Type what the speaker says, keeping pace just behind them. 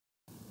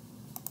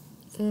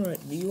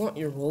Alright, do you want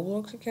your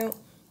Roblox account?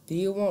 Do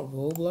you want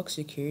Roblox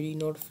security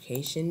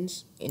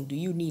notifications? And do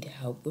you need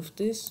help with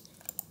this?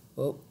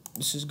 Well,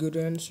 this is a good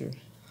answer.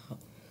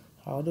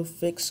 How to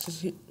fix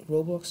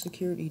Roblox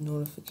security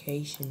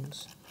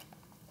notifications.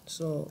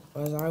 So,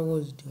 as I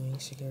was doing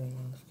security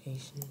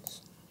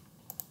notifications,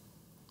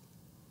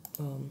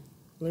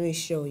 let me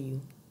show you.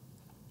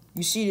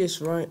 You see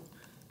this, right?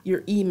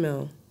 Your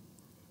email.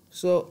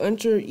 So,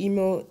 enter your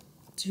email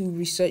to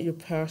reset your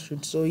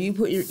password. So, you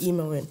put your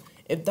email in.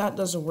 If that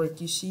doesn't work,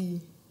 you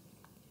see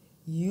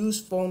use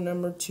phone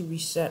number to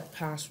reset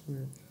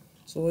password.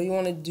 So what you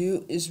want to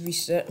do is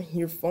reset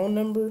your phone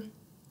number,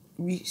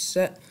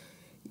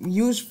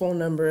 use phone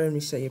number and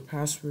reset your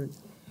password.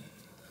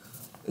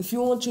 If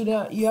you want to do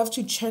that, you have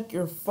to check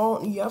your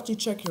phone, you have to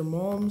check your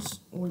mom's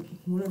or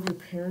one of your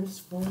parents'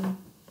 phone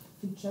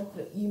to check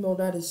the email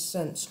that is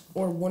sent,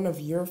 or one of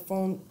your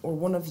phone or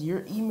one of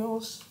your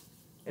emails,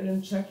 and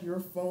then check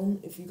your phone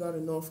if you got a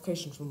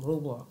notification from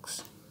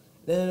Roblox.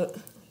 Then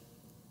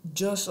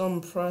just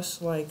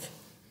press like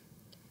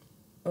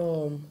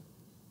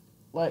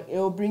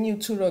it'll bring you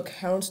to the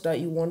accounts that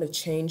you want to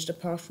change the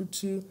password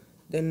to.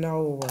 Then that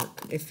will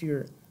work. If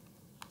you're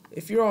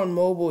on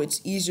mobile, it's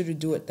easier to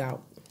do it that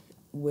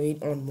way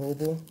on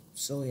mobile.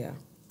 So yeah,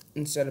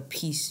 instead of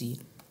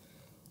PC.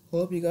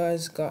 Hope you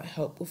guys got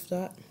help with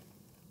that,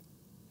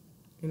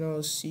 and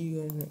I'll see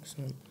you guys next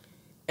time.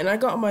 And I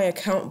got my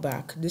account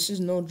back. This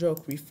is no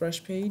joke.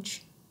 Refresh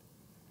page.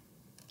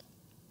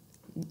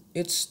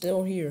 It's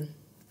still here.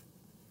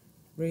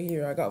 Right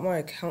here, I got my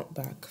account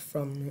back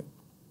from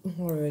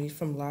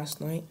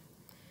last night.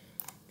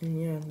 And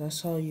yeah,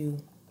 that's how you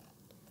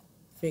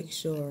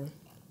fix your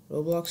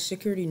Roblox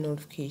security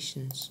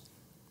notifications.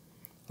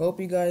 Hope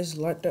you guys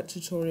liked that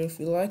tutorial. If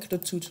you liked the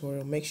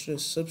tutorial, make sure to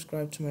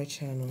subscribe to my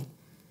channel.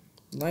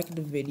 Like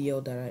the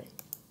video that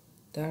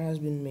has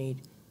been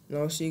made. And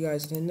I'll see you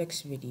guys in the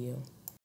next video.